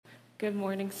Good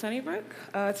morning, Sunnybrook.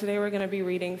 Today we're going to be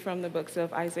reading from the books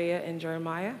of Isaiah and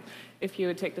Jeremiah. If you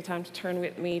would take the time to turn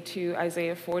with me to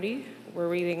Isaiah 40, we're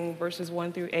reading verses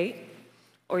 1 through 8,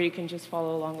 or you can just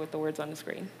follow along with the words on the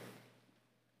screen.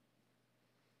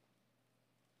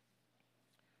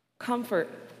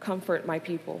 Comfort, comfort my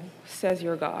people, says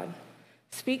your God.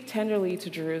 Speak tenderly to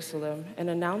Jerusalem and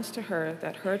announce to her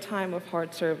that her time of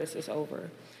hard service is over.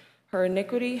 Her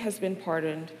iniquity has been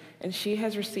pardoned, and she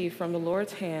has received from the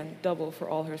Lord's hand double for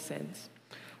all her sins.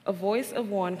 A voice of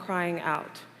one crying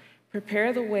out,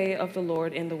 "Prepare the way of the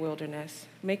Lord in the wilderness.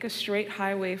 Make a straight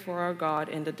highway for our God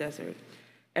in the desert.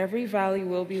 Every valley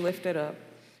will be lifted up,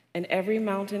 and every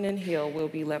mountain and hill will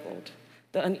be leveled.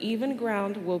 The uneven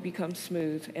ground will become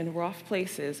smooth, and rough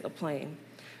places a plain.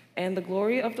 And the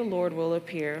glory of the Lord will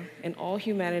appear, and all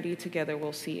humanity together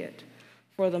will see it.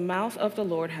 For the mouth of the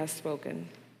Lord has spoken."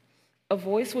 A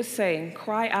voice was saying,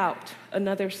 "Cry out."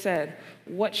 Another said,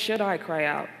 "What should I cry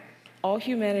out?" All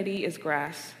humanity is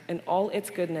grass, and all its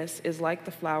goodness is like the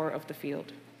flower of the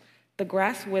field. The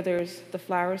grass withers, the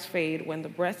flowers fade when the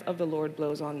breath of the Lord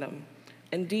blows on them.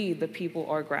 Indeed, the people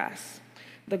are grass.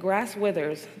 The grass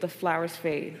withers, the flowers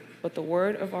fade, but the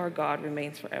word of our God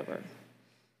remains forever.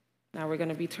 Now we're going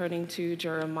to be turning to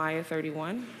Jeremiah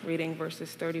 31, reading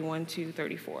verses 31 to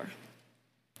 34.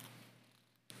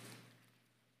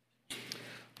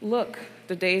 Look,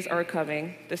 the days are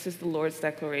coming, this is the Lord's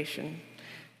declaration,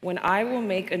 when I will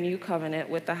make a new covenant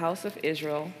with the house of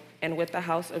Israel and with the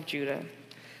house of Judah.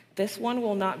 This one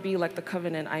will not be like the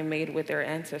covenant I made with their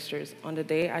ancestors on the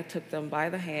day I took them by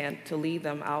the hand to lead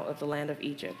them out of the land of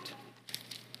Egypt.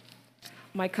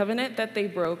 My covenant that they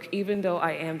broke, even though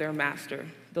I am their master,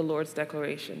 the Lord's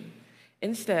declaration.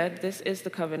 Instead, this is the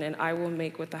covenant I will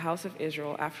make with the house of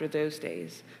Israel after those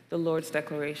days, the Lord's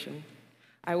declaration.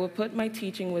 I will put my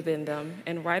teaching within them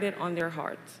and write it on their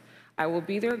hearts. I will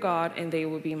be their God, and they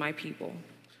will be my people.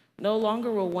 No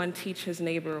longer will one teach his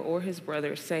neighbor or his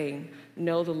brother, saying,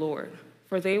 "Know the Lord,"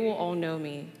 for they will all know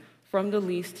me, from the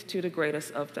least to the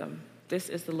greatest of them. This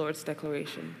is the Lord's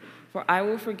declaration. For I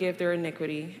will forgive their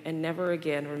iniquity and never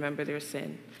again remember their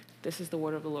sin. This is the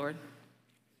word of the Lord.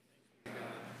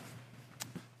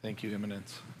 Thank you,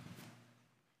 Eminence.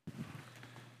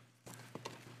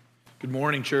 Good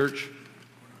morning, church.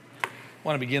 I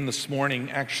want to begin this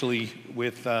morning actually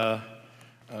with a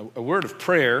word of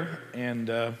prayer,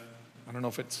 and I don't know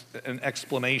if it's an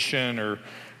explanation or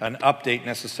an update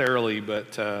necessarily,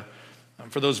 but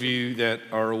for those of you that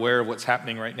are aware of what's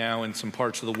happening right now in some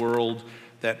parts of the world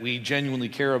that we genuinely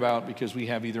care about because we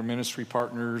have either ministry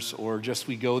partners or just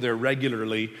we go there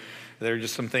regularly, there are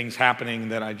just some things happening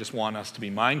that I just want us to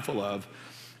be mindful of.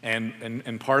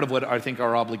 And part of what I think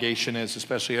our obligation is,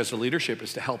 especially as a leadership,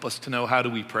 is to help us to know how do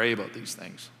we pray about these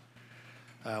things.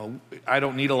 I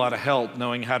don't need a lot of help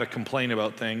knowing how to complain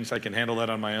about things. I can handle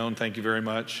that on my own, thank you very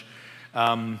much.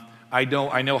 I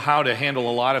know how to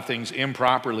handle a lot of things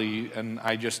improperly, and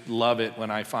I just love it when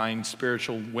I find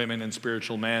spiritual women and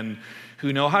spiritual men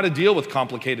who know how to deal with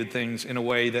complicated things in a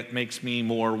way that makes me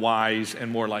more wise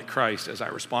and more like Christ as I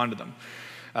respond to them.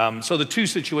 So the two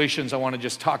situations I want to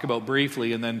just talk about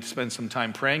briefly and then spend some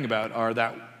time praying about are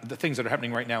the things that are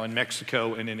happening right now in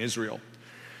Mexico and in Israel.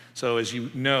 So as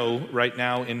you know, right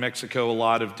now in Mexico, a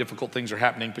lot of difficult things are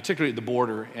happening, particularly at the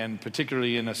border and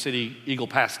particularly in a city, Eagle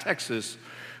Pass, Texas,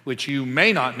 which you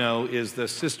may not know is the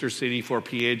sister city for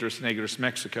Piedras Negras,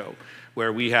 Mexico,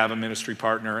 where we have a ministry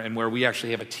partner and where we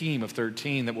actually have a team of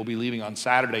 13 that will be leaving on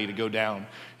Saturday to go down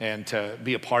and to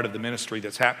be a part of the ministry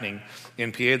that's happening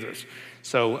in Piedras.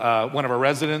 So one of our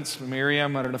residents,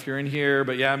 Miriam, I don't know if you're in here,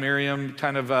 but yeah, Miriam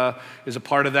kind of is a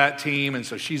part of that team, and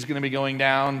so she's going to be going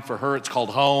down. For her, it's called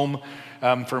home.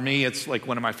 For me, it's like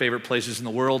one of my favorite places in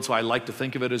the world, so I like to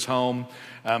think of it as home.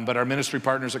 But our ministry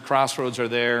partners at Crossroads are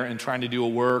there and trying to do a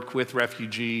work with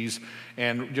refugees.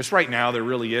 And just right now, there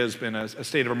really has been a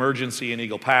state of emergency in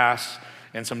Eagle Pass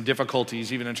and some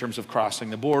difficulties, even in terms of crossing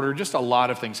the border, just a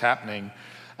lot of things happening.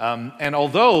 And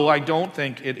although I don't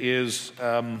think it is...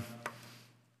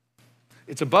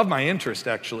 It's above my interest,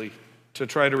 actually, to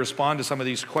try to respond to some of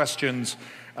these questions,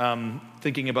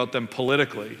 thinking about them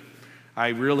politically. I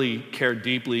really care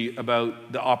deeply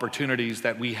about the opportunities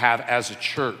that we have as a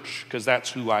church, because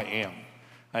that's who I am.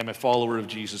 I'm a follower of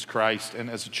Jesus Christ, and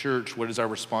as a church, what is our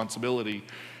responsibility?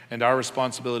 And our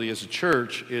responsibility as a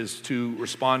church is to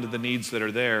respond to the needs that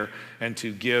are there and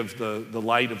to give the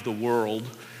light of the world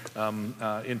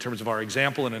in terms of our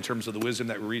example and in terms of the wisdom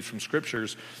that we read from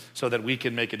scriptures so that we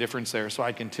can make a difference there. So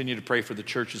I continue to pray for the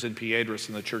churches in Piedras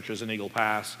and the churches in Eagle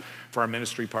Pass, for our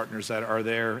ministry partners that are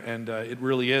there. And it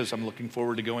really is. I'm looking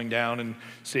forward to going down and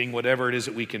seeing whatever it is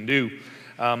that we can do.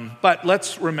 But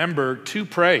let's remember to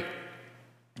pray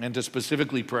and to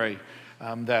specifically pray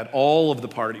that all of the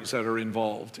parties that are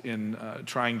involved in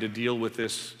trying to deal with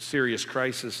this serious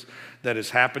crisis that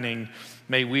is happening,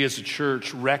 may we as a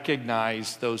church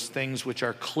recognize those things which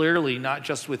are clearly not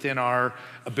just within our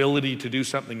ability to do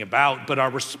something about, but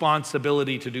our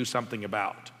responsibility to do something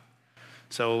about.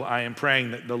 So I am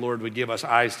praying that the Lord would give us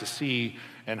eyes to see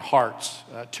and hearts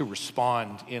to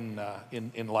respond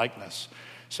in likeness.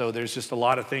 So there's just a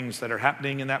lot of things that are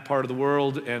happening in that part of the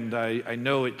world, and I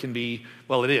know it can be,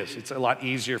 well, it is. It's a lot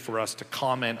easier for us to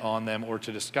comment on them or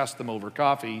to discuss them over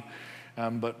coffee.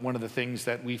 But one of the things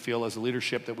that we feel as a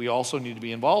leadership that we also need to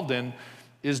be involved in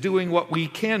is doing what we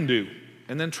can do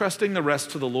and then trusting the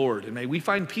rest to the Lord. And may we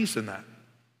find peace in that.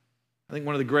 I think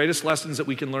one of the greatest lessons that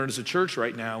we can learn as a church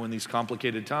right now in these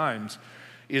complicated times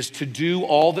is to do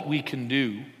all that we can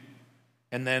do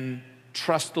and then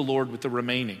trust the Lord with the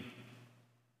remaining.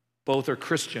 Both are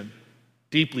Christian,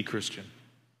 deeply Christian.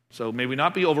 So may we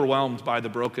not be overwhelmed by the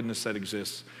brokenness that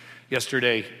exists.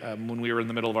 Yesterday, when we were in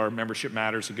the middle of our Membership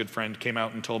Matters, a good friend came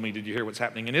out and told me, "Did you hear what's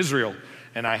happening in Israel?"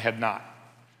 And I had not.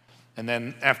 And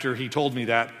then after he told me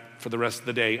that, for the rest of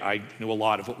the day, I knew a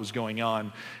lot of what was going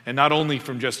on. And not only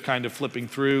from just kind of flipping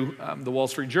through the Wall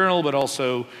Street Journal, but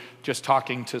also just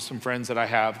talking to some friends that I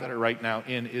have that are right now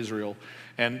in Israel.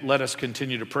 And let us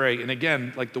continue to pray. And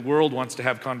again, like the world wants to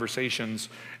have conversations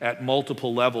at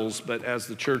multiple levels, but as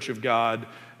the Church of God,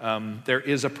 there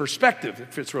is a perspective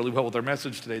that fits really well with our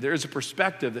message today. There is a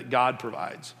perspective that God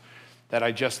provides that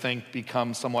I just think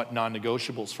becomes somewhat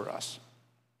non-negotiables for us.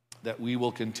 That we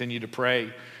will continue to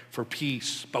pray for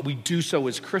peace, but we do so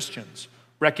as Christians,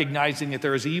 recognizing that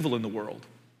there is evil in the world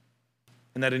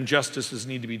and that injustices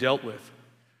need to be dealt with.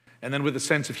 And then with a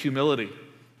sense of humility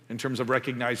in terms of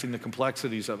recognizing the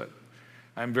complexities of it.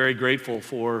 I'm very grateful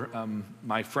for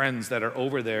my friends that are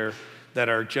over there that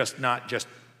are just not just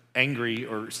angry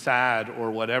or sad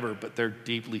or whatever, but they're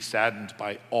deeply saddened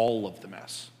by all of the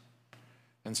mess.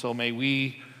 And so may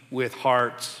we, with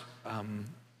hearts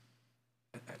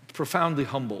profoundly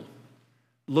humble,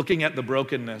 looking at the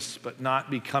brokenness, but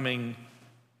not becoming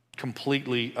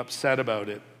completely upset about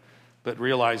it, but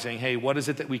realizing, hey, what is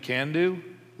it that we can do?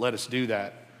 Let us do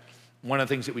that. One of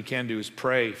the things that we can do is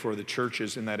pray for the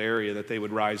churches in that area that they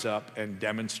would rise up and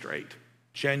demonstrate,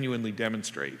 genuinely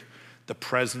demonstrate the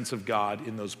presence of God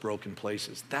in those broken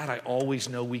places. That I always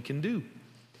know we can do.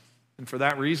 And for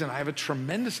that reason, I have a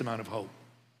tremendous amount of hope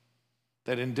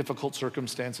that in difficult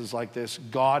circumstances like this,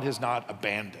 God has not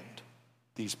abandoned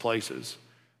these places.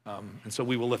 And so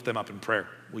we will lift them up in prayer.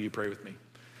 Will you pray with me?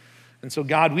 And so,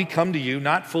 God, we come to you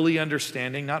not fully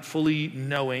understanding, not fully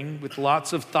knowing, with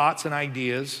lots of thoughts and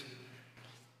ideas.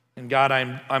 And God,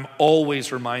 I'm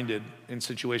always reminded in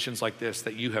situations like this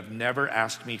that you have never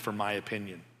asked me for my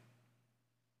opinion.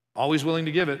 Always willing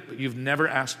to give it, but you've never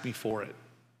asked me for it.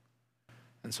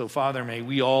 And so, Father, may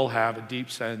we all have a deep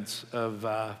sense of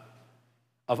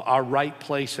our right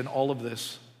place in all of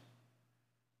this.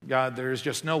 God, there is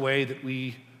just no way that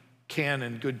we can,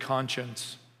 in good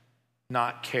conscience,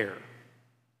 not care.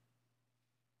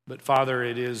 But Father,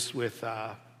 it is with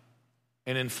an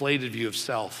inflated view of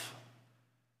self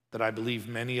that I believe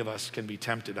many of us can be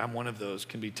tempted. I'm one of those,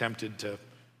 can be tempted to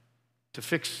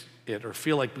fix it or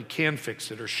feel like we can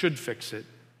fix it or should fix it.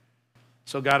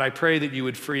 So God, I pray that you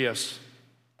would free us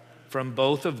from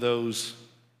both of those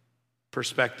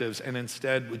perspectives, and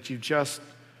instead would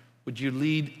you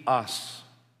lead us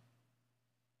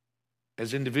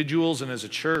as individuals and as a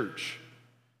church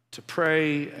to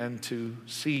pray and to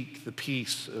seek the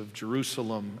peace of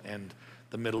Jerusalem and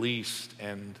the Middle East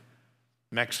and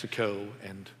Mexico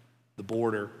and the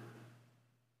border.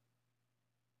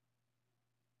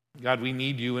 God, we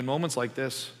need you in moments like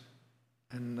this.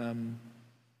 And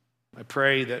I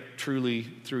pray that truly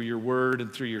through your word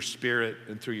and through your spirit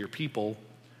and through your people,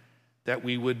 that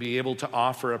we would be able to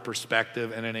offer a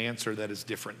perspective and an answer that is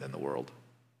different than the world.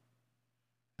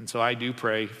 And so I do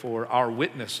pray for our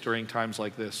witness during times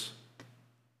like this.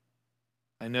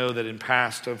 I know that in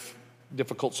past of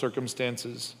difficult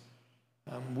circumstances,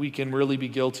 we can really be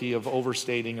guilty of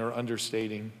overstating or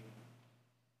understating.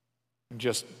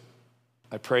 And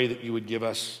I pray that you would give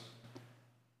us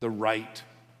the right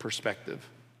perspective.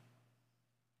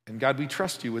 And God, we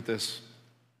trust you with this.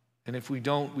 And if we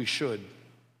don't, we should.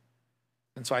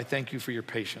 And so I thank you for your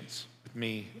patience with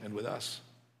me and with us.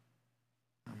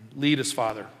 Lead us,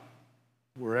 Father.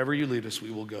 Wherever you lead us,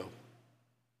 we will go.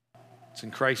 It's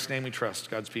in Christ's name we trust.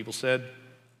 God's people said,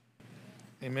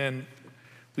 amen.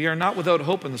 We are not without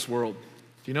hope in this world.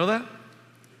 Do you know that?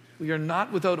 We are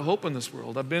not without hope in this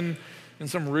world. I've been in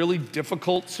some really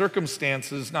difficult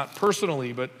circumstances, not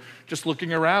personally, but just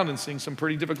looking around and seeing some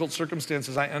pretty difficult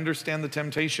circumstances. I understand the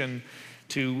temptation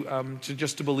to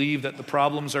believe that the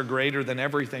problems are greater than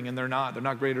everything, and they're not. They're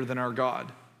not greater than our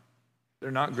God. They're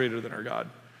not greater than our God.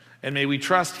 And may we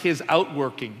trust his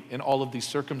outworking in all of these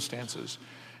circumstances,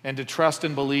 and to trust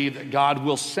and believe that God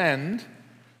will send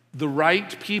the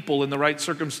right people in the right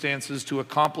circumstances to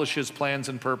accomplish his plans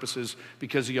and purposes,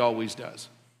 because he always does.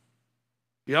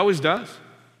 He always does.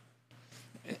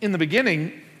 In the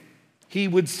beginning, he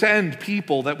would send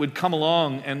people that would come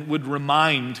along and would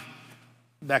remind,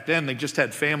 back then they just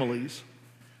had families,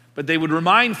 but they would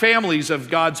remind families of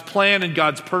God's plan and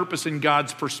God's purpose and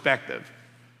God's perspective.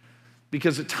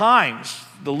 Because at times,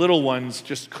 the little ones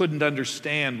just couldn't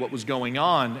understand what was going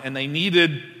on, and they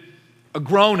needed a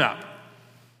grown-up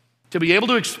to be able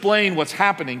to explain what's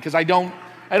happening, because I don't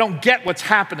get what's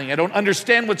happening. I don't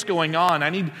understand what's going on. I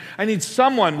need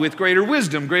someone with greater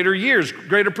wisdom, greater years,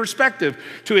 greater perspective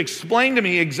to explain to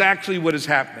me exactly what is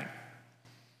happening.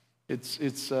 It's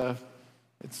this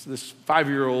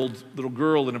 5-year-old little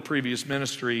girl in a previous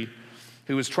ministry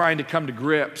who was trying to come to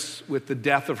grips with the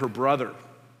death of her brother.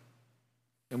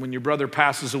 And when your brother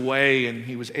passes away, and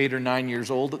he was 8 or 9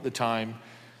 years old at the time,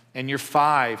 and you're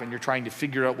 5 and you're trying to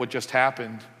figure out what just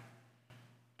happened,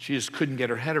 she just couldn't get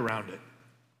her head around it.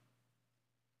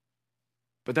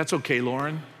 But that's okay,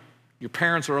 Lauren. Your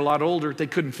parents are a lot older. They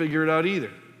couldn't figure it out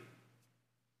either.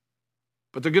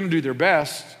 But they're going to do their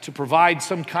best to provide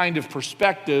some kind of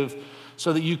perspective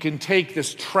so that you can take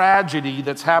this tragedy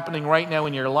that's happening right now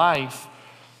in your life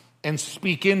and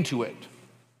speak into it.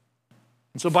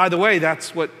 And so, by the way,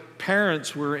 that's what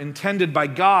parents were intended by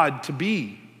God to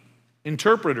be,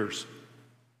 interpreters.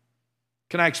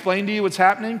 Can I explain to you what's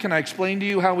happening? Can I explain to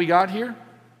you how we got here?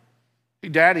 Hey,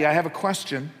 Daddy, I have a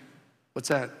question. What's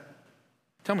that?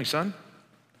 Tell me, son.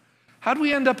 How did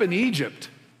we end up in Egypt?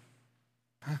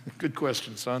 Good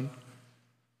question, son.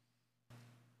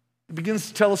 It begins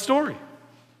to tell a story.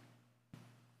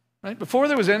 Right? Before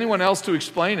there was anyone else to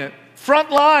explain it,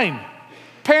 front line,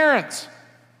 parents.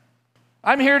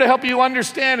 I'm here to help you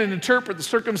understand and interpret the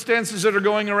circumstances that are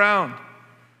going around.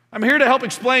 I'm here to help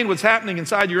explain what's happening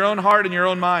inside your own heart and your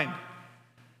own mind.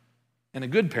 And a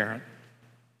good parent,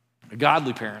 a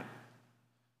godly parent,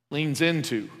 leans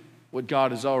into what God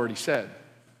has already said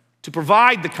to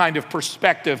provide the kind of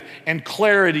perspective and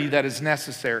clarity that is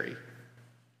necessary.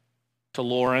 To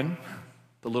Lauren,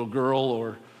 the little girl,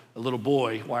 or a little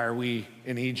boy, why are we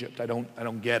in Egypt? I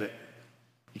don't get it.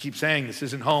 You keep saying this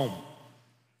isn't home.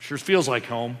 Sure feels like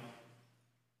home.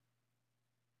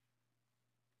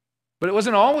 But it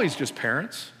wasn't always just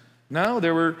parents. No,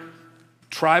 there were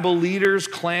tribal leaders,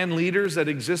 clan leaders that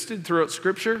existed throughout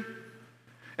Scripture.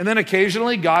 And then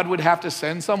occasionally God would have to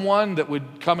send someone that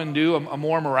would come and do a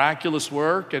more miraculous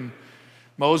work. And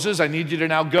Moses, I need you to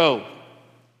now go.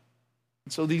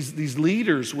 And so these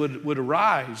leaders would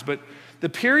arise. But the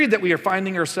period that we are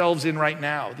finding ourselves in right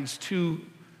now, these two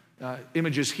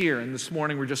images here, and this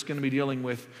morning we're just going to be dealing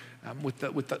with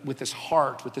this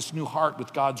heart, with this new heart,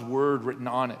 with God's word written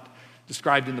on it,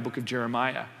 described in the book of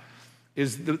Jeremiah,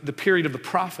 is the period of the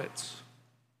prophets,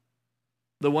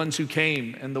 the ones who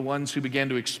came and the ones who began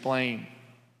to explain.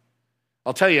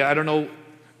 I'll tell you, I don't know,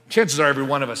 chances are every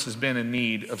one of us has been in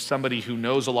need of somebody who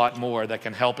knows a lot more that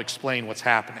can help explain what's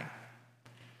happening.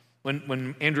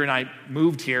 When Andrew and I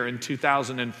moved here in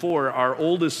 2004, our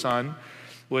oldest son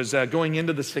was going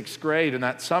into the 6th grade, and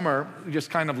that summer he just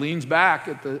kind of leans back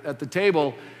at the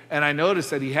table, and I noticed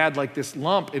that he had like this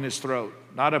lump in his throat.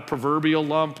 Not a proverbial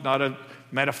lump, not a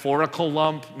metaphorical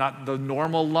lump, not the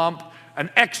normal lump, an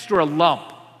extra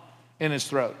lump in his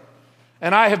throat.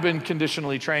 And I have been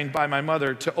conditionally trained by my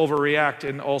mother to overreact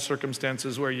in all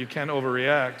circumstances where you can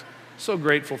overreact. So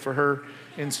grateful for her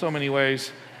in so many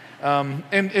ways.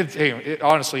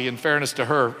 Honestly, in fairness to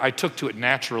her, I took to it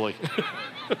naturally.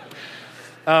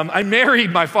 I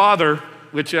married my father,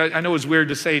 which I know is weird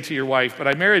to say to your wife, but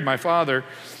I married my father,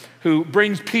 who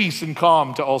brings peace and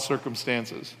calm to all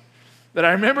circumstances. But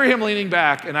I remember him leaning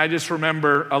back, and I just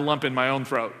remember a lump in my own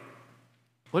throat.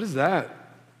 What is that?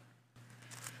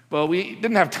 Well, we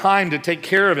didn't have time to take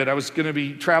care of it. I was going to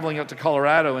be traveling out to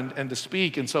Colorado and to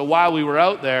speak, and so while we were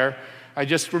out there, I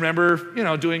just remember,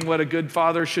 doing what a good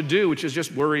father should do, which is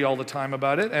just worry all the time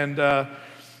about it. And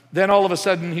then all of a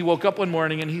sudden, he woke up one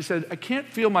morning and he said, I can't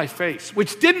feel my face,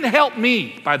 which didn't help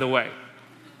me, by the way.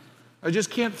 I just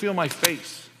can't feel my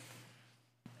face.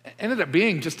 Ended up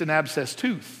being just an abscessed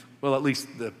tooth. Well, at least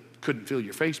the couldn't feel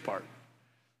your face part.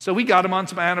 So we got him on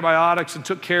some antibiotics and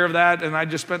took care of that, and I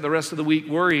just spent the rest of the week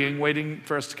worrying, waiting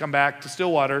for us to come back to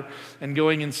Stillwater and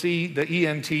going and see the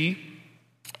ENT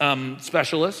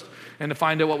specialist and to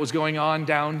find out what was going on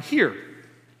down here.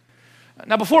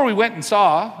 Now, before we went and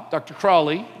saw Dr.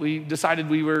 Crawley, we decided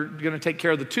we were going to take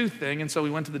care of the tooth thing, and so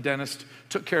we went to the dentist,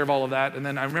 took care of all of that, and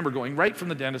then I remember going right from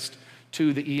the dentist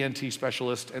to the ENT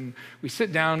specialist, and we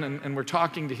sit down and we're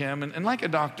talking to him, and like a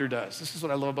doctor does, this is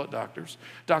what I love about doctors.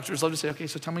 Doctors love to say, okay,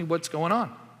 so tell me what's going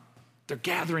on. They're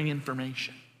gathering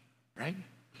information, right?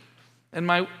 And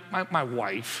my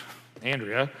wife,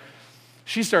 Andrea,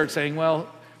 she starts saying, well,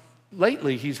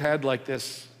 lately he's had like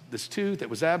this tooth that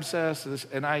was abscessed,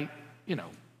 and I,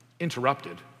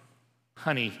 interrupted.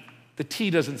 Honey, the T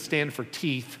doesn't stand for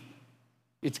teeth.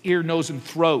 It's ear, nose, and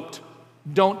throat.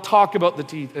 Don't talk about the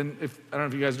teeth. And I don't know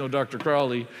if you guys know Dr.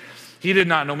 Crawley. He did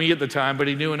not know me at the time, but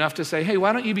he knew enough to say, hey,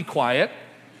 why don't you be quiet?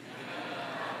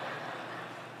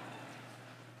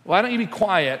 Why don't you be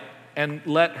quiet and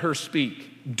let her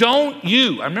speak? Don't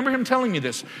you, I remember him telling me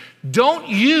this, don't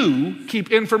you keep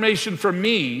information from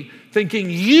me thinking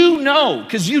you know,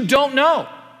 because you don't know.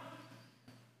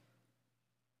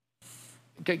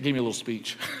 Okay, gave me a little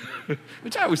speech,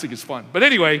 which I always think is fun. But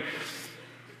anyway,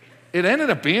 it ended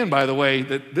up being, by the way,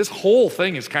 that this whole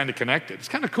thing is kind of connected. It's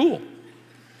kind of cool.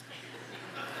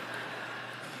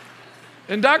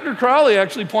 And Dr. Crawley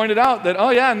actually pointed out that,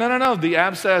 oh yeah, no, the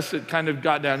abscess, it kind of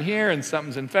got down here and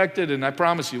something's infected, and I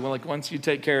promise you, once you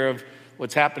take care of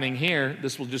what's happening here,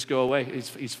 this will just go away.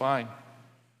 He's fine.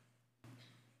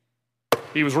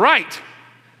 He was right.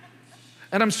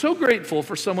 And I'm so grateful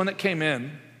for someone that came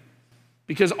in,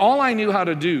 because all I knew how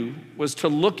to do was to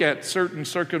look at certain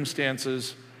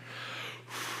circumstances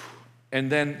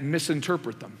and then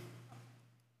misinterpret them.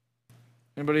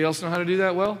 Anybody else know how to do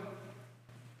that well?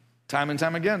 Time and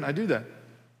time again, I do that.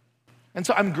 And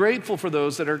so I'm grateful for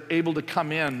those that are able to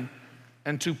come in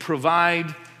and to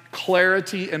provide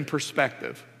clarity and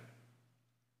perspective.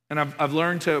 And I've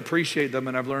learned to appreciate them,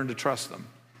 and I've learned to trust them.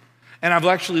 And I've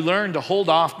actually learned to hold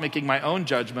off making my own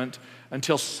judgment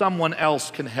until someone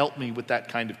else can help me with that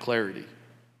kind of clarity.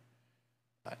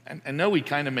 I know we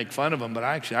kind of make fun of them, but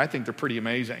I think they're pretty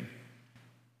amazing.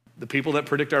 The people that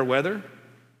predict our weather,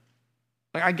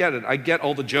 I get it. I get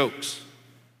all the jokes.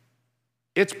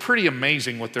 It's pretty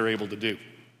amazing what they're able to do.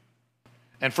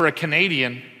 And for a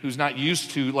Canadian who's not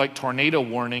used to tornado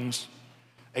warnings,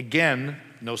 again,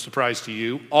 no surprise to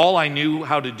you, all I knew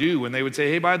how to do when they would say,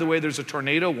 hey, by the way, there's a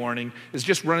tornado warning, is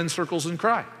just run in circles and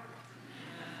cry.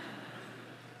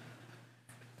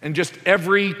 And just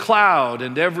every cloud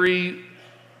and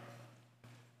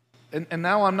and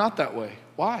now I'm not that way.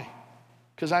 Why?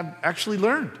 Because I've actually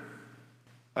learned.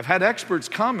 I've had experts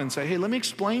come and say, hey, let me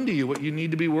explain to you what you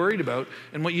need to be worried about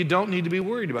and what you don't need to be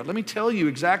worried about. Let me tell you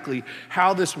exactly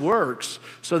how this works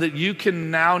so that you can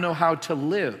now know how to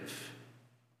live.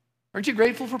 Aren't you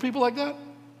grateful for people like that?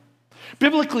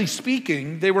 Biblically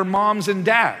speaking, they were moms and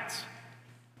dads.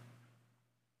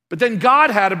 But then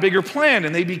God had a bigger plan,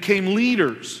 and they became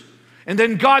leaders. And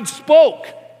then God spoke.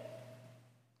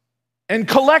 And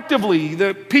collectively,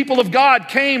 the people of God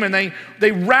came and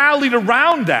they rallied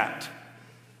around that.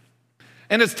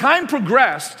 And as time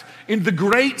progressed in the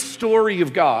great story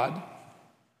of God,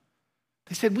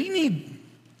 they said, we need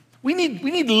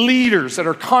leaders that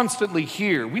are constantly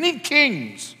here. We need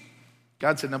kings.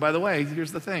 God said, now, by the way,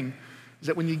 here's the thing, is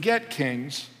that when you get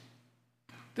kings,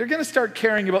 they're going to start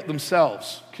caring about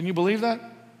themselves. Can you believe that?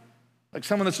 Like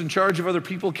someone that's in charge of other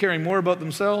people caring more about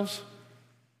themselves?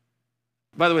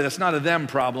 By the way, that's not a them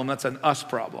problem, that's an us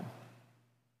problem.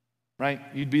 Right?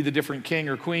 You'd be the different king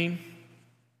or queen.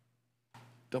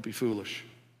 Don't be foolish.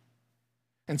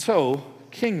 And so,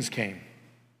 kings came.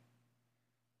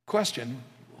 Question,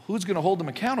 who's going to hold them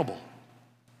accountable?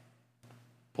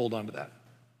 Hold on to that.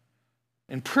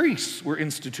 And priests were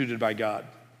instituted by God.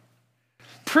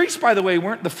 Priests, by the way,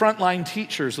 weren't the frontline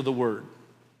teachers of the word.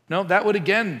 No, that would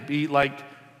again be like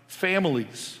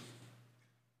families.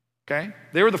 Okay?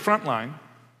 They were the front line.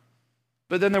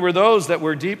 But then there were those that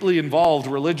were deeply involved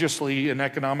religiously and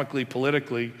economically,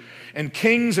 politically. And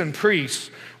kings and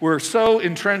priests were so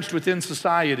entrenched within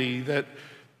society that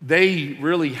they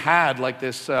really had like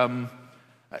this,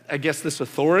 this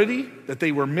authority that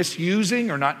they were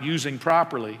misusing or not using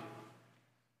properly.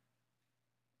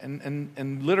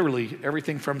 And literally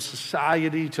everything from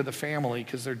society to the family,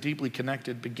 because they're deeply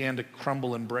connected, began to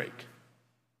crumble and break.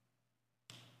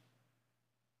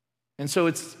 And so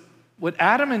it's what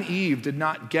Adam and Eve did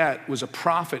not get was a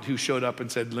prophet who showed up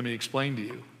and said, let me explain to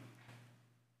you.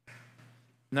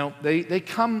 No, they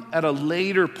come at a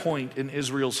later point in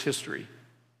Israel's history.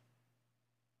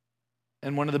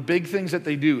 And one of the big things that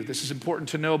they do, this is important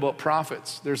to know about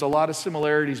prophets, there's a lot of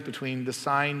similarities between the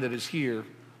sign that is here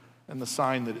and the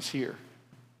sign that is here.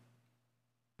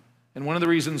 And one of the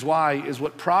reasons why is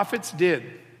what prophets did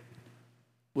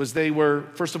was they were,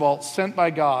 first of all, sent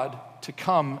by God to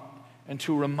come and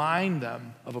to remind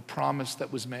them of a promise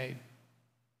that was made.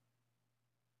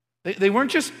 They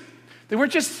weren't just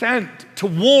sent to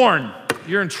warn,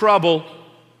 you're in trouble,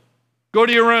 go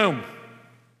to your room.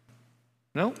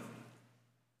 No.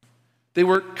 They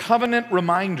were covenant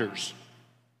reminders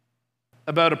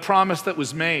about a promise that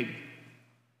was made.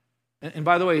 And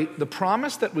by the way, the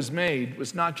promise that was made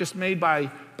was not just made by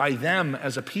them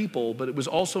as a people, but it was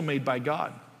also made by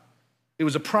God. It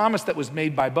was a promise that was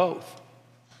made by both.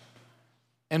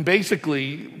 And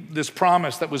basically, this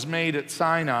promise that was made at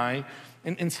Sinai,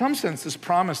 in some sense, this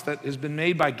promise that has been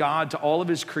made by God to all of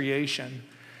his creation,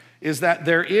 is that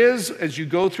there is, as you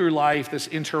go through life, this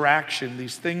interaction,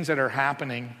 these things that are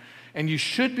happening, and you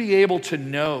should be able to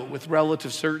know with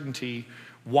relative certainty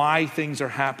why things are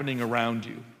happening around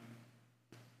you.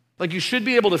 Like you should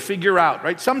be able to figure out,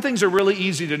 right? Some things are really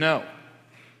easy to know.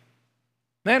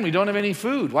 Man, we don't have any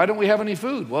food. Why don't we have any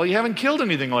food? Well, you haven't killed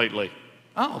anything lately.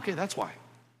 Oh, okay, that's why.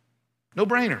 No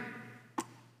brainer.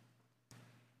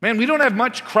 Man, we don't have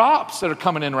much crops that are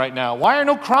coming in right now. Why are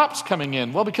no crops coming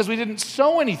in? Well, because we didn't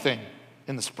sow anything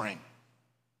in the spring.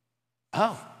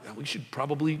 Oh, we should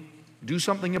probably do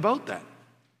something about that.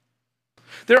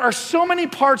 There are so many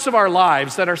parts of our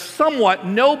lives that are somewhat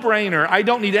no-brainer. I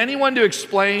don't need anyone to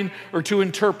explain or to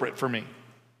interpret for me.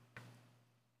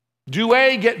 Do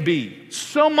A, get B.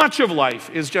 So much of life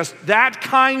is just that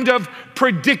kind of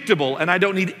predictable, and I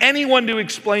don't need anyone to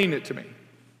explain it to me.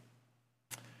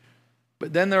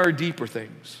 But then there are deeper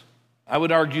things. I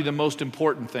would argue the most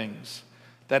important things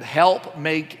that help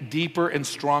make deeper and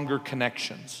stronger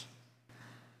connections.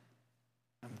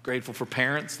 I'm grateful for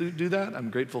parents that do that. I'm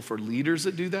grateful for leaders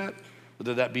that do that,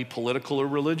 whether that be political or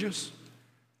religious,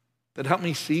 that help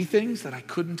me see things that I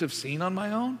couldn't have seen on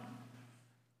my own.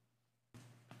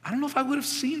 I don't know if I would have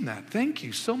seen that. Thank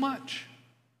you so much.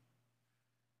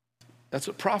 That's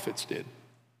what prophets did.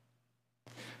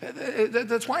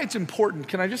 That's why it's important.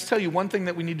 Can I just tell you one thing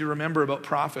that we need to remember about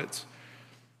prophets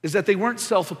is that they weren't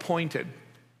self-appointed.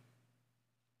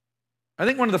 I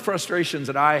think one of the frustrations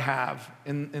that I have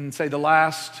in say the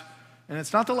last, and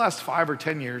it's not the last 5 or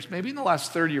 10 years, maybe in the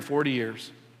last 30 or 40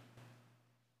 years.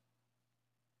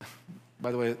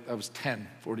 By the way, I was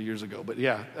 40 years ago, but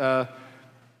yeah.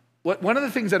 One of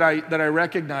the things that I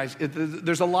recognize is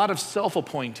there's a lot of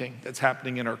self-appointing that's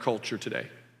happening in our culture today.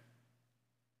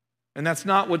 And that's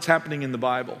not what's happening in the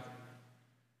Bible.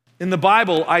 In the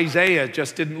Bible, Isaiah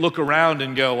just didn't look around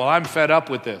and go, well, I'm fed up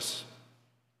with this.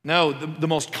 No, the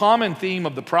most common theme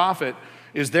of the prophet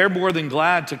is they're more than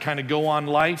glad to kind of go on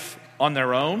life on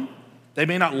their own. They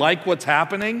may not like what's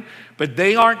happening, but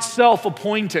they aren't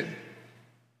self-appointed.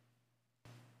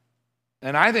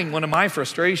 And I think one of my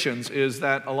frustrations is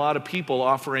that a lot of people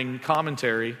offering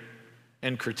commentary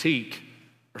and critique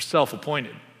are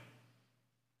self-appointed.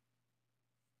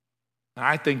 And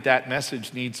I think that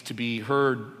message needs to be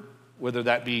heard, whether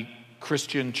that be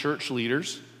Christian church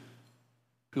leaders,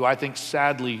 who I think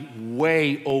sadly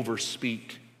way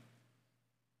overspeak.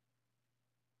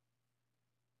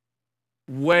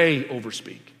 Way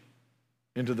overspeak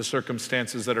into the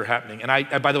circumstances that are happening. And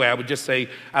I, by the way, I would just say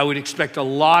I would expect a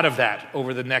lot of that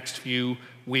over the next few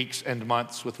weeks and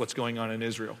months with what's going on in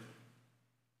Israel.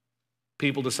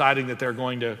 People deciding that they're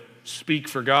going to speak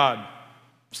for God,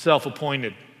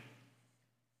 self-appointed.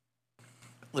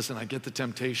 Listen, I get the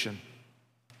temptation.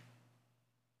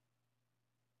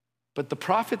 But the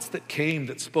prophets that came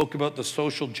that spoke about the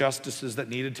social justices that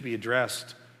needed to be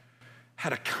addressed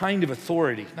had a kind of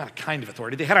authority, not a kind of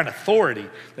authority, they had an authority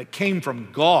that came from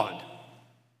God.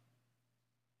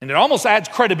 And it almost adds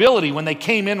credibility when they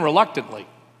came in reluctantly.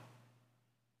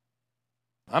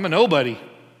 I'm a nobody.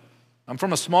 I'm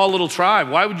from a small little tribe.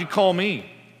 Why would you call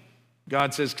me?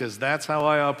 God says, because that's how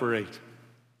I operate.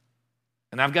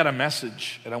 And I've got a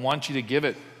message, and I want you to give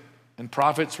it. And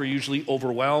prophets were usually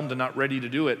overwhelmed and not ready to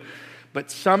do it. But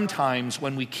sometimes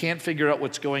when we can't figure out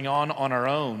what's going on our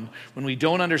own, when we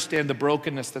don't understand the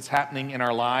brokenness that's happening in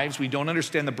our lives, we don't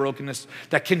understand the brokenness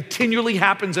that continually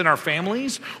happens in our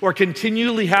families or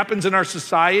continually happens in our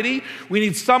society, we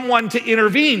need someone to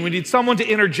intervene. We need someone to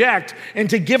interject and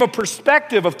to give a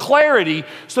perspective of clarity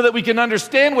so that we can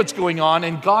understand what's going on.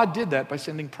 And God did that by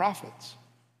sending prophets.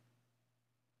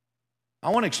 I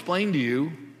want to explain to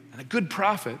you, and a good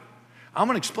prophet, I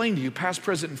want to explain to you, past,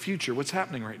 present, and future, what's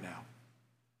happening right now.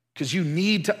 because you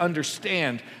need to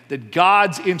understand that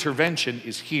God's intervention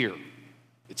is here.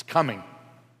 It's coming.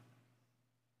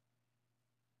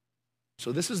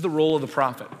 So this is the role of the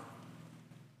prophet.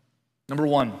 Number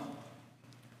one,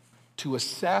 to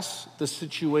assess the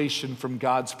situation from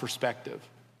God's perspective.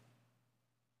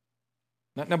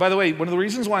 Now, by the way, one of the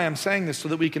reasons why I'm saying this so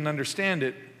that we can understand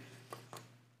it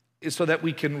is so that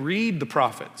we can read the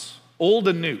prophets, old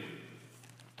and new,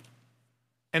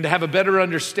 and to have a better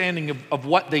understanding of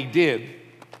what they did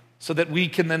so that we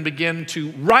can then begin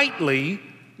to rightly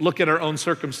look at our own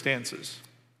circumstances.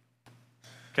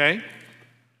 Okay?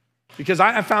 Because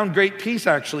I found great peace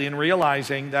actually in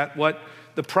realizing that what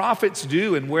the prophets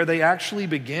do and where they actually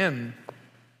begin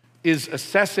is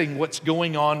assessing what's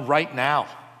going on right now.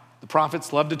 The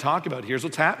prophets love to talk about, here's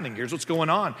what's happening, here's what's going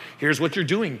on, here's what you're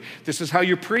doing. This is how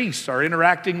your priests are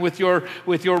interacting with your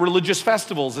religious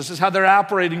festivals. This is how they're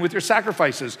operating with your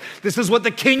sacrifices. This is what the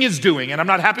king is doing, and I'm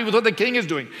not happy with what the king is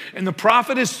doing. And the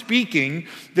prophet is speaking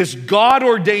this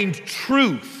God-ordained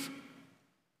truth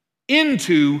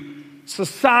into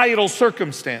societal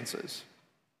circumstances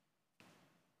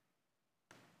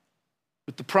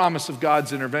with the promise of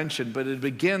God's intervention, but it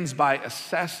begins by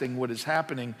assessing what is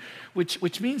happening,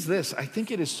 which means this. I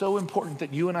think it is so important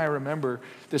that you and I remember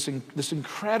this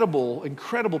incredible,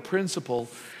 incredible principle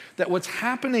that what's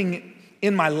happening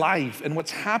in my life and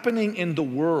what's happening in the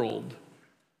world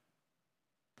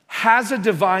has a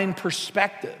divine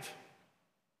perspective.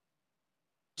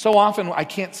 So often I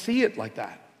can't see it like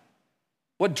that.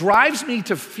 What drives me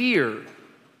to fear,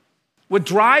 what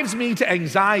drives me to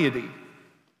anxiety,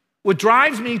 what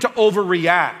drives me to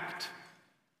overreact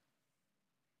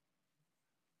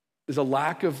is a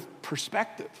lack of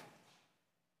perspective.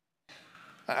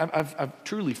 I've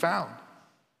truly found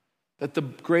that the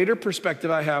greater perspective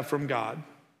I have from God,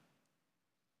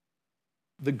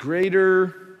 the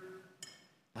greater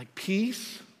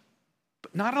peace,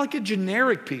 but not like a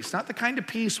generic peace, not the kind of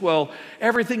peace, well,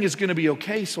 everything is going to be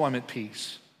okay, so I'm at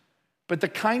peace. But the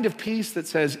kind of peace that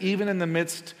says, even in the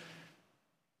midst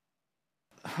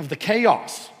of the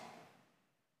chaos,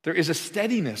 there is a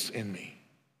steadiness in me.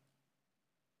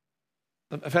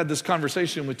 I've had this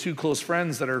conversation with two close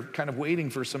friends that are kind of waiting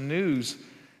for some news,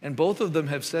 and both of them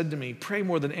have said to me, pray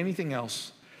more than anything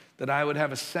else that I would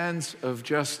have a sense of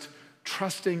just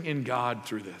trusting in God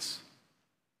through this.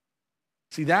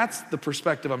 See, that's the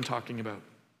perspective I'm talking about.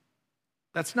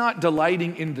 That's not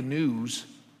delighting in the news,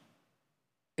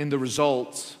 in the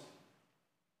results.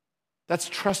 That's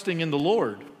trusting in the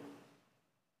Lord.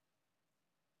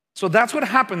 So that's what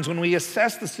happens when we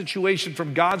assess the situation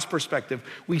from God's perspective.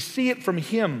 We see it from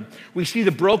Him. We see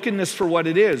the brokenness for what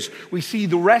it is. We see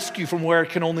the rescue from where it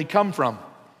can only come from.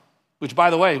 Which, by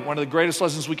the way, one of the greatest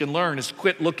lessons we can learn is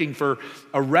quit looking for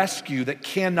a rescue that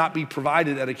cannot be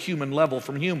provided at a human level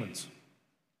from humans.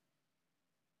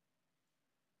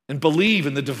 And believe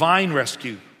in the divine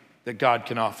rescue that God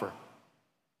can offer.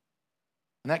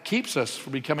 And that keeps us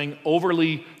from becoming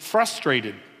overly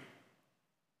frustrated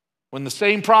when the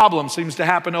same problem seems to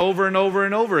happen over and over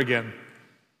and over again.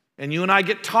 And you and I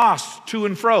get tossed to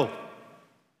and fro.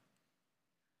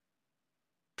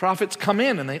 Prophets come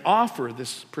in and they offer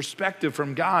this perspective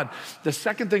from God. The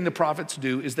second thing the prophets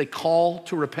do is they call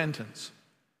to repentance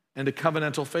and to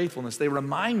covenantal faithfulness. They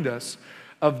remind us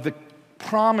of the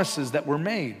promises that were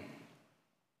made.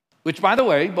 Which, by the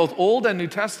way, both Old and New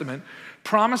Testament,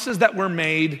 promises that were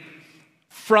made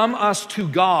from us to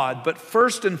God, but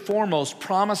first and foremost,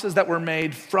 promises that were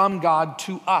made from God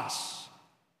to us.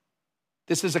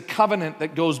 This is a covenant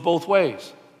that goes both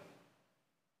ways.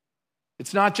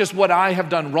 It's not just what I have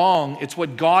done wrong, it's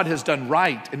what God has done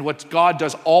right, and what God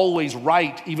does always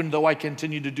right, even though I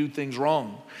continue to do things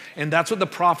wrong. And that's what the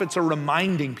prophets are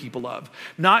reminding people of.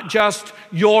 Not just,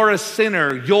 you're a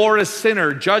sinner,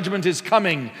 judgment is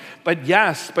coming. But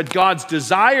yes, but God's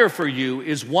desire for you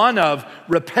is one of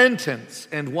repentance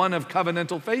and one of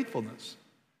covenantal faithfulness.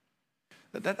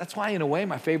 That's why, in a way,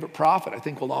 my favorite prophet, I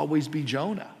think, will always be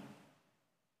Jonah.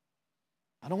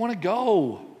 I don't want to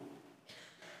go.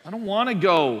 I don't want to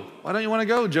go. Why don't you want to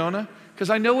go, Jonah?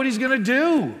 Because I know what he's going to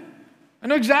do. I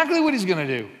know exactly what he's going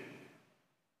to do.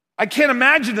 I can't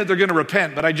imagine that they're going to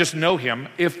repent, but I just know him.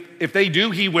 If they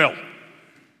do, he will.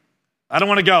 I don't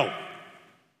want to go.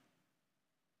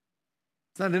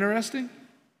 Isn't that interesting?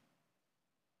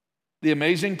 The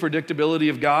amazing predictability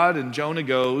of God, and Jonah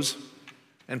goes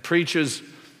and preaches,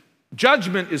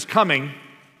 judgment is coming,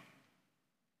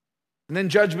 and then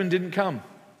judgment didn't come.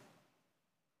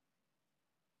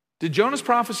 Did Jonah's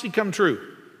prophecy come true?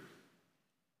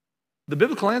 The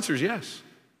biblical answer is yes.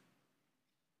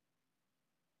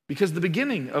 Because the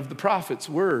beginning of the prophet's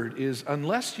word is,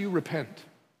 unless you repent,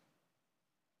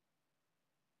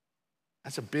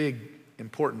 That's a big,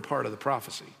 important part of the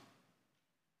prophecy.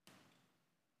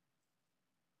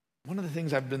 One of the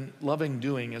things I've been loving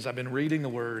doing as I've been reading the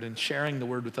Word and sharing the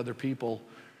Word with other people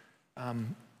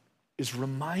is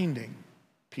reminding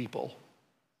people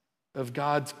of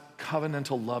God's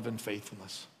covenantal love and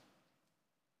faithfulness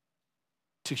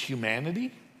to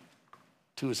humanity,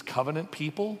 to his covenant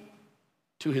people,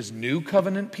 to his new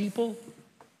covenant people.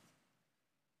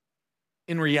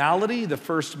 In reality, the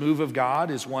first move of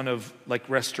God is one of like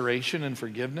restoration and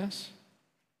forgiveness.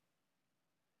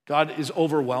 God is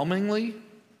overwhelmingly,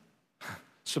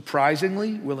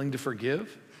 surprisingly willing to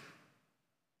forgive.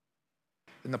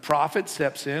 And the prophet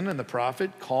steps in, and the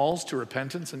prophet calls to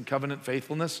repentance and covenant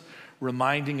faithfulness,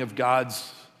 reminding of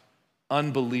God's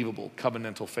unbelievable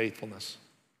covenantal faithfulness.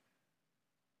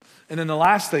 And then the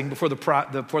last thing before the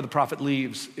prophet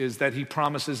leaves is that he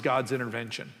promises God's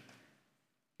intervention.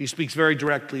 He speaks very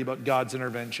directly about God's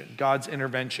intervention. God's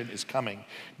intervention is coming.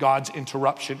 God's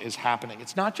interruption is happening.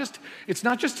 It's not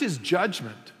just his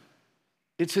judgment.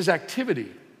 It's his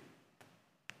activity.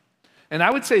 And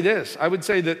I would say this. I would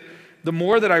say that the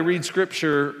more that I read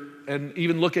Scripture and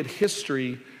even look at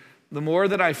history, the more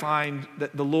that I find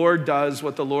that the Lord does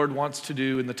what the Lord wants to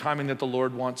do in the timing that the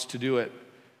Lord wants to do it.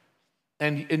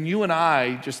 And you and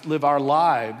I just live our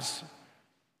lives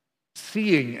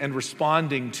seeing and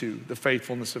responding to the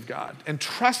faithfulness of God and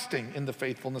trusting in the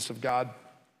faithfulness of God.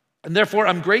 And therefore,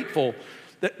 I'm grateful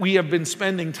that we have been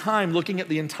spending time looking at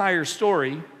the entire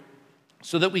story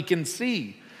so that we can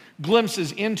see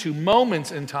glimpses into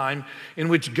moments in time in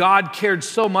which God cared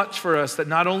so much for us that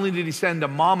not only did he send a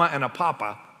mama and a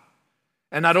papa,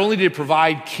 and not only did he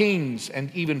provide kings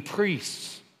and even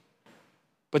priests,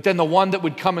 but then the one that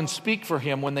would come and speak for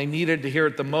him when they needed to hear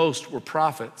it the most were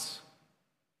prophets,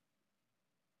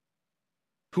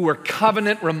 who are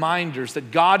covenant reminders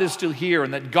that God is still here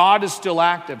and that God is still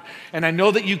active. And I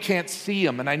know that you can't see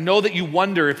him, and I know that you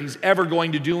wonder if he's ever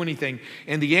going to do anything.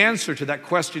 And the answer to that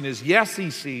question is yes, he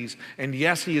sees, and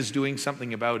yes, he is doing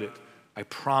something about it. I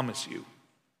promise you.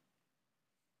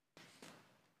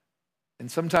 And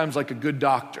sometimes, like a good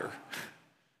doctor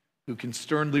who can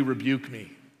sternly rebuke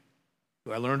me,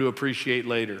 who I learn to appreciate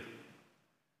later,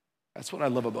 that's what I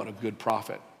love about a good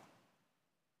prophet.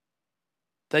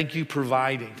 Thank you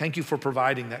for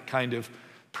providing that kind of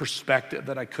perspective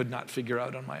that I could not figure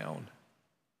out on my own.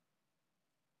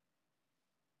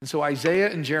 And so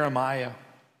Isaiah and Jeremiah,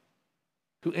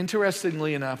 who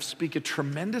interestingly enough speak a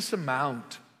tremendous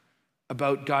amount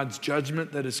about God's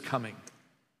judgment that is coming,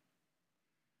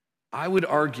 I would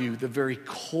argue the very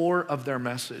core of their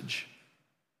message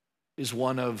is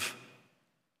one of,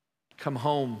 come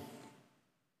home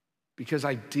because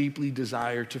I deeply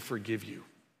desire to forgive you.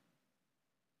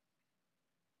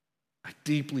 I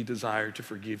deeply desire to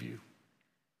forgive you.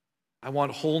 I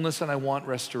want wholeness and I want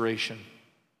restoration.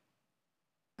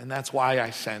 And that's why I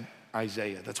sent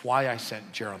Isaiah. That's why I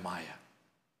sent Jeremiah.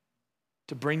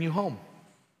 To bring you home.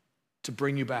 To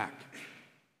bring you back.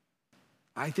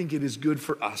 I think it is good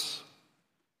for us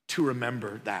to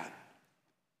remember that.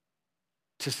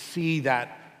 To see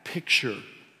that picture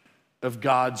of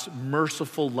God's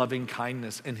merciful loving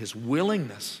kindness and his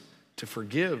willingness to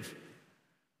forgive.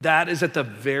 That is at the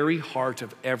very heart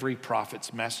of every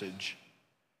prophet's message.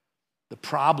 The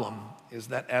problem is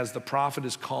that as the prophet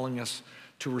is calling us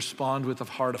to respond with a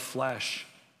heart of flesh,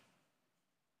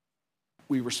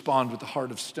 we respond with a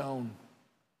heart of stone.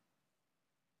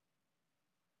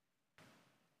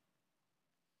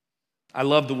 I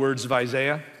love the words of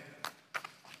Isaiah.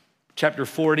 Chapter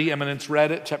 40, Eminence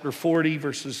read it, chapter 40,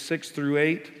 verses 6 through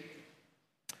 8.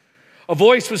 A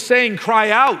voice was saying, "Cry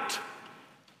out."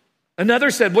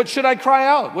 Another said, "What should I cry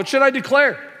out? What should I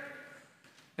declare?"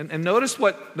 And notice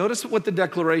what the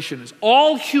declaration is.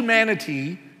 All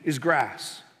humanity is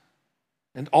grass,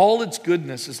 and all its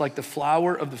goodness is like the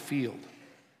flower of the field.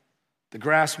 The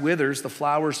grass withers, the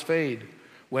flowers fade,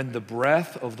 when the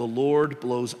breath of the Lord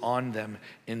blows on them.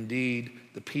 Indeed,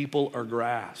 the people are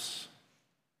grass.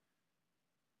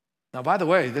 Now, by the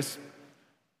way, this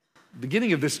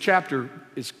beginning of this chapter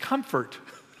is comfort.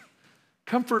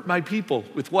 Comfort my people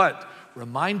with what?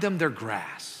 Remind them they're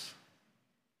grass.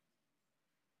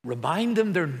 Remind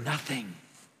them they're nothing.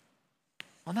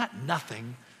 Well, not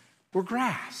nothing, we're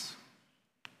grass.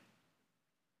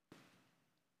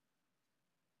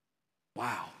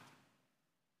 Wow.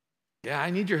 Yeah, I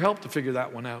need your help to figure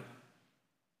that one out.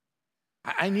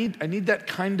 I need that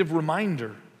kind of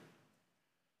reminder.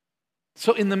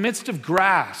 So in the midst of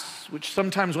grass, which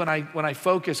sometimes when I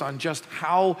focus on just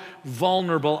how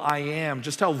vulnerable I am,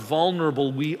 just how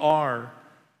vulnerable we are,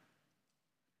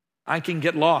 I can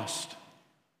get lost.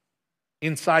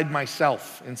 inside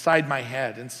myself, inside my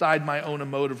head, inside my own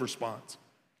emotive response.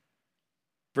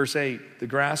 Verse 8, the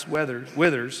grass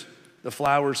withers, the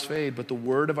flowers fade, but the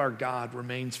word of our God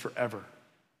remains forever.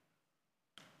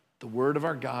 The word of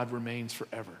our God remains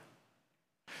forever.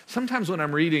 Sometimes when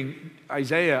I'm reading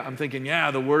Isaiah, I'm thinking,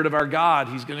 yeah, the word of our God,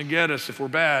 he's going to get us. If we're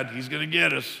bad, he's going to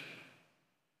get us.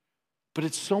 But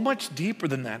it's so much deeper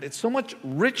than that. It's so much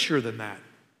richer than that.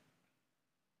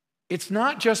 It's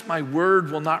not just my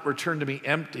word will not return to me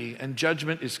empty and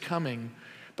judgment is coming,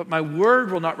 but my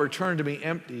word will not return to me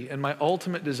empty, and my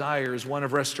ultimate desire is one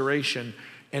of restoration,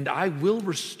 and I will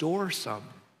restore some.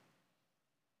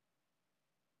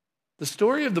 The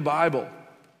story of the Bible,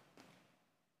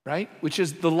 right, which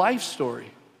is the life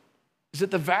story, is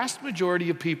that the vast majority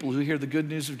of people who hear the good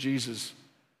news of Jesus,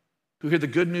 who hear the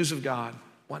good news of God,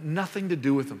 want nothing to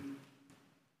do with him.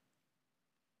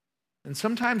 And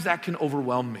sometimes that can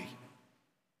overwhelm me.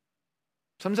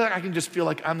 Sometimes I can just feel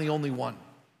like I'm the only one.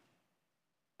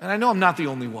 And I know I'm not the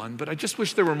only one, but I just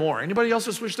wish there were more. Anybody else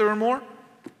just wish there were more?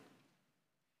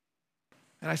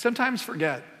 And I sometimes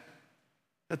forget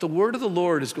that the word of the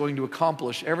Lord is going to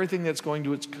accomplish everything that's going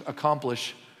to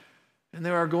accomplish, and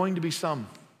there are going to be some.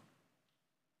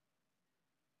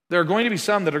 There are going to be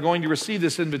some that are going to receive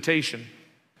this invitation.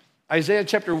 Isaiah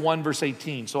chapter 1, verse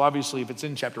 18. So obviously, if it's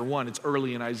in chapter 1, it's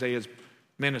early in Isaiah's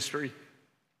ministry.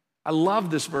 I love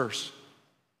this verse.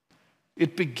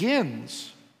 It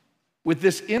begins with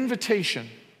this invitation.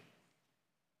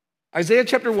 Isaiah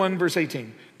chapter 1, verse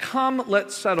 18. Come,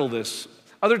 let's settle this.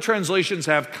 Other translations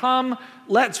have, come,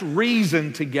 let's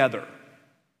reason together.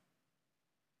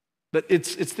 But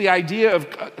it's the idea of,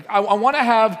 I want to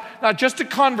have not just a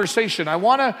conversation. I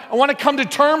want to come to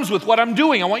terms with what I'm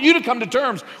doing. I want you to come to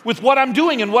terms with what I'm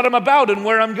doing and what I'm about and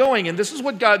where I'm going. And this is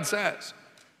what God says.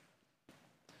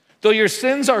 Though your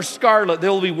sins are scarlet, they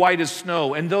will be white as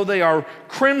snow. And though they are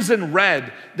crimson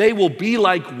red, they will be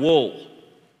like wool.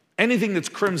 Anything that's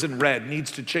crimson red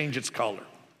needs to change its color.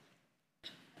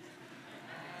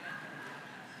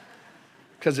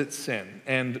 Because it's sin.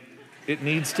 And it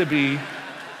needs to be...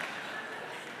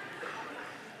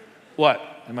 What?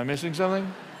 Am I missing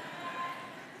something?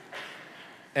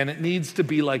 And it needs to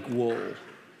be like wool.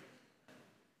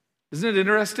 Isn't it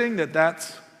interesting that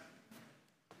that's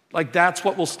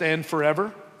what will stand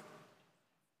forever?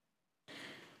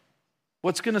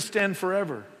 What's going to stand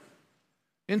forever?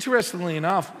 Interestingly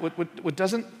enough, what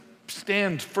doesn't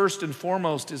stand first and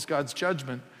foremost is God's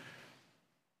judgment,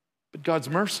 but God's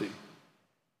mercy.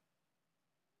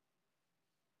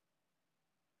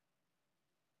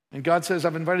 And God says,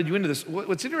 I've invited you into this.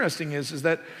 What's interesting is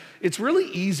that it's really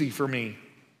easy for me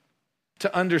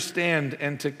to understand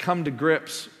and to come to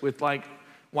grips with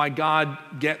why God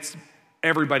gets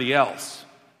everybody else.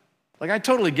 I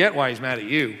totally get why he's mad at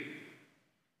you.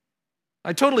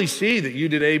 I totally see that you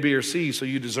did A, B, or C, so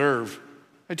you deserve.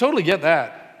 I totally get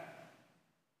that.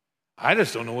 I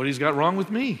just don't know what he's got wrong with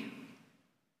me.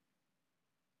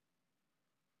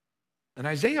 And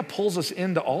Isaiah pulls us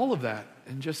into all of that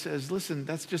and just says, listen,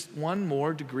 that's just one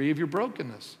more degree of your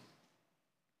brokenness.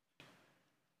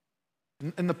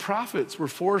 And the prophets were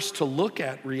forced to look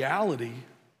at reality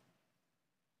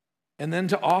and then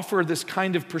to offer this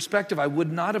kind of perspective. I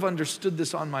would not have understood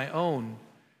this on my own.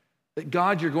 That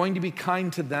God, you're going to be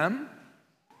kind to them?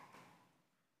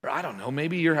 Or I don't know,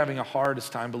 maybe you're having a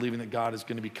hardest time believing that God is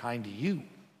going to be kind to you.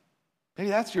 Maybe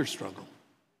that's your struggle.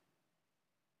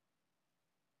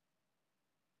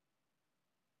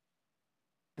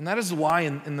 And that is why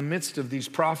in the midst of these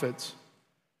prophets,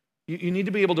 you need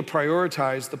to be able to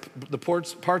prioritize the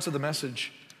parts of the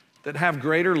message that have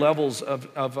greater levels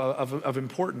of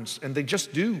importance. And they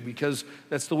just do, because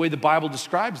that's the way the Bible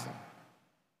describes them.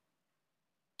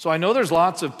 So I know there's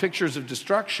lots of pictures of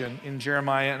destruction in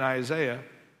Jeremiah and Isaiah,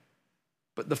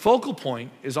 but the focal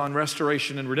point is on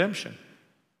restoration and redemption.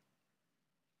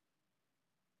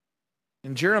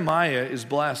 And Jeremiah is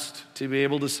blessed to be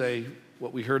able to say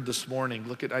what we heard this morning.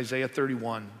 Look at Isaiah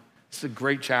 31. It's a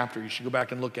great chapter. You should go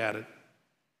back and look at it.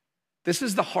 This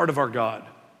is the heart of our God.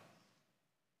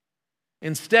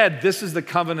 Instead, this is the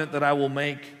covenant that I will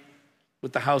make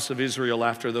with the house of Israel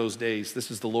after those days. This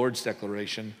is the Lord's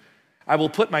declaration. I will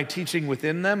put my teaching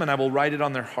within them, and I will write it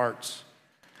on their hearts.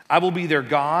 I will be their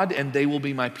God, and they will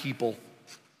be my people.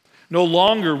 No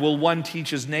longer will one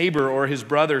teach his neighbor or his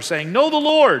brother, saying, know the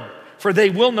Lord, for they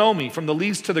will know me, from the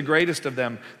least to the greatest of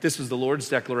them. This is the Lord's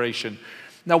declaration.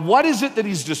 Now, what is it that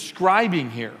he's describing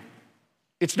here?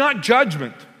 It's not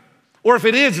judgment. Or if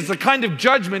it is, it's a kind of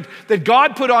judgment that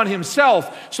God put on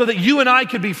himself so that you and I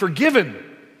could be forgiven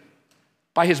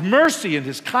by his mercy and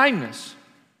his kindness.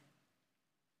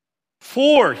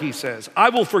 For, he says, I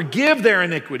will forgive their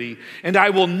iniquity, and I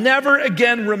will never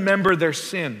again remember their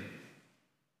sin.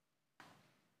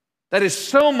 That is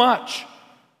so much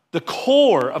the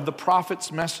core of the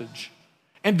prophet's message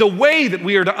and the way that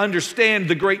we are to understand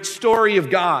the great story of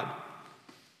God.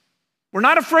 We're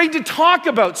not afraid to talk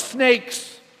about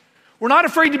snakes. We're not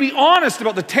afraid to be honest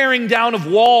about the tearing down of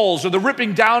walls or the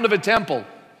ripping down of a temple.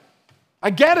 I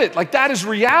get it, like that is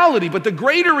reality, but the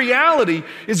greater reality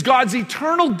is God's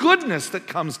eternal goodness that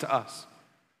comes to us.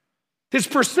 His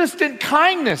persistent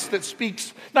kindness that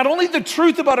speaks not only the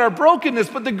truth about our brokenness,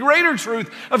 but the greater truth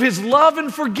of his love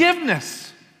and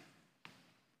forgiveness,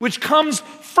 which comes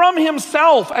from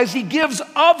himself as he gives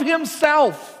of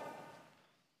himself.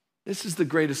 This is the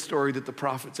greatest story that the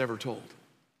prophets ever told.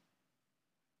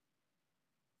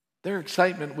 Their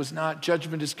excitement was not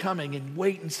judgment is coming and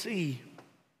wait and see.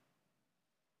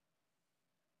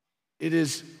 It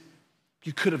is,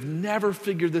 you could have never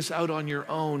figured this out on your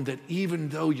own, that even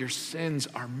though your sins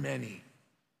are many,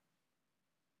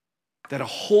 that a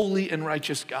holy and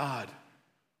righteous God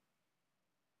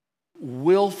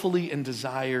willfully and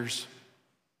desires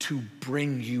to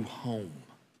bring you home.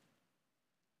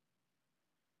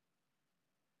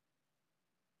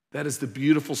 That is the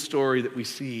beautiful story that we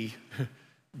see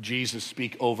Jesus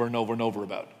speak over and over and over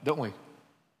about, don't we?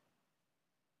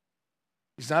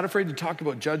 He's not afraid to talk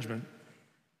about judgment.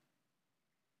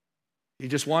 He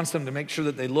just wants them to make sure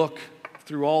that they look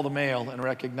through all the mail and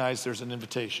recognize there's an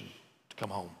invitation to come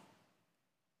home.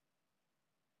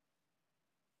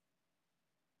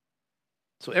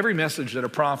 So every message that a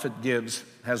prophet gives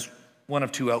has one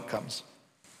of two outcomes.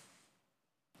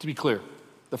 To be clear,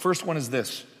 the first one is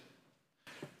this.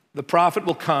 The prophet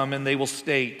will come and they will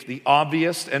state the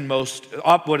obvious and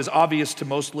what is obvious to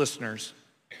most listeners,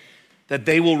 that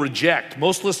they will reject,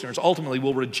 most listeners ultimately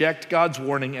will reject God's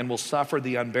warning and will suffer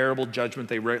the unbearable judgment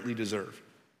they rightly deserve.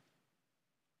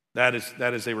 That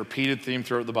is a repeated theme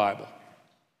throughout the Bible.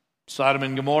 Sodom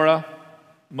and Gomorrah,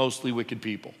 mostly wicked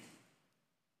people.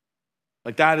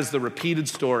 Like that is the repeated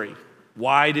story.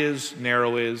 Wide is,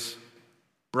 narrow is,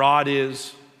 broad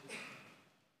is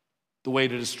the way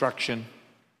to destruction.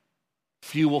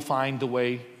 Few will find the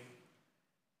way.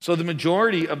 So the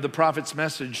majority of the prophet's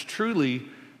message, truly,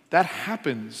 that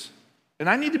happens. And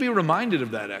I need to be reminded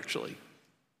of that, actually.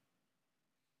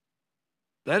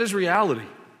 That is reality.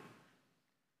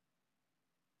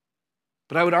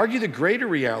 But I would argue the greater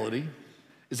reality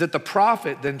is that the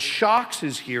prophet then shocks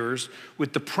his hearers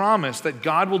with the promise that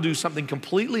God will do something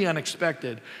completely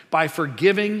unexpected by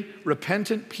forgiving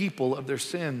repentant people of their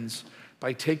sins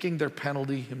by taking their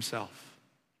penalty himself.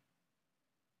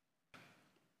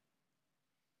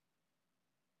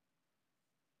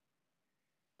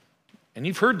 And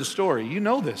you've heard the story. You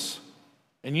know this.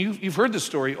 And you've heard the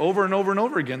story over and over and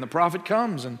over again. The prophet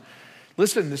comes and,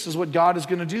 listen, this is what God is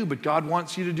going to do, but God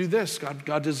wants you to do this.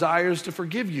 God desires to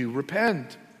forgive you.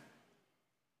 Repent.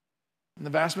 And the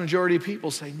vast majority of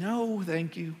people say, no,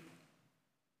 thank you.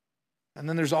 And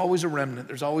then there's always a remnant.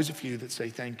 There's always a few that say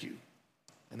thank you.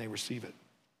 And they receive it.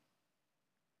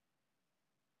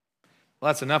 Well,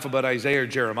 that's enough about Isaiah or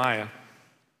Jeremiah.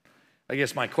 I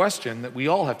guess my question that we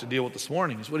all have to deal with this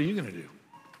morning is, what are you going to do?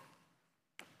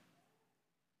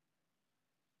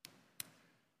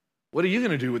 What are you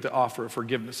going to do with the offer of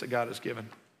forgiveness that God has given?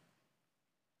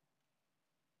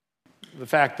 The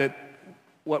fact that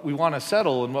what we want to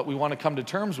settle and what we want to come to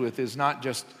terms with is not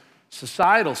just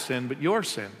societal sin, but your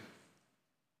sin.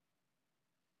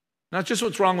 Not just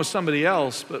what's wrong with somebody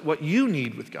else, but what you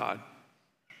need with God.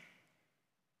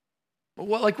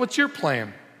 What's your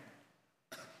plan?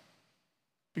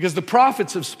 Because the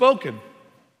prophets have spoken.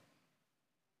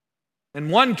 And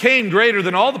one came greater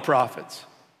than all the prophets,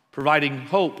 providing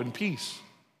hope and peace.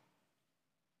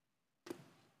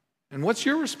 And what's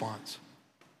your response?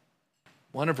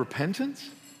 One of repentance?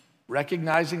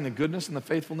 Recognizing the goodness and the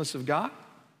faithfulness of God?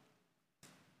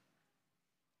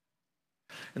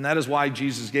 And that is why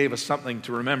Jesus gave us something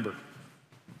to remember.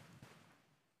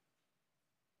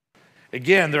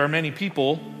 Again, there are many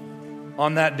people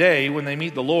on that day when they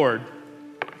meet the Lord.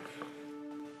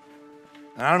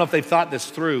 And I don't know if they've thought this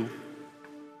through,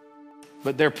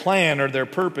 but their plan or their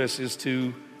purpose is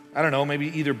to, I don't know, maybe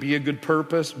either be a good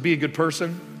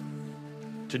person,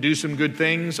 to do some good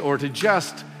things, or to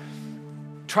just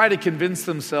try to convince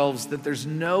themselves that there's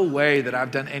no way that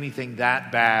I've done anything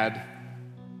that bad.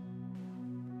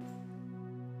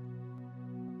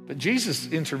 But Jesus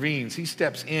intervenes. He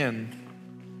steps in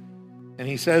and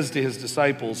he says to his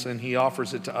disciples, and he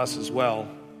offers it to us as well.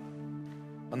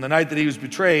 On the night that he was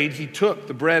betrayed, he took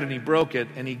the bread and he broke it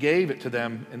and he gave it to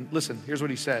them. And listen, here's what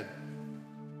he said.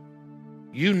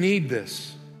 You need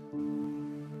this.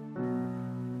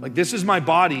 Like, this is my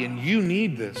body and you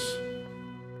need this.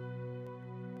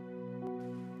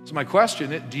 So my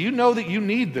question, do you know that you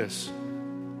need this?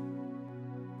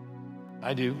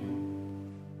 I do.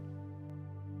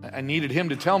 I needed him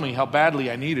to tell me how badly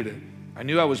I needed it. I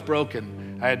knew I was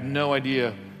broken. I had no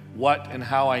idea what and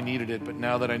how I needed it, but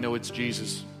now that I know it's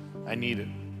Jesus, I need it.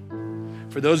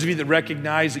 For those of you that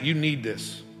recognize that you need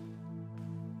this,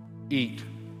 eat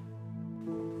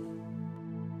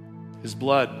his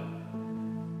blood.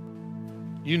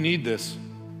 You need this.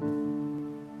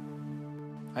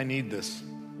 I need this.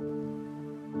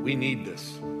 We need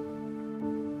this.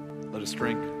 Let us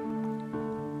drink.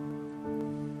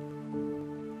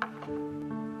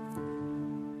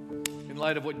 In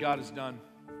light of what God has done,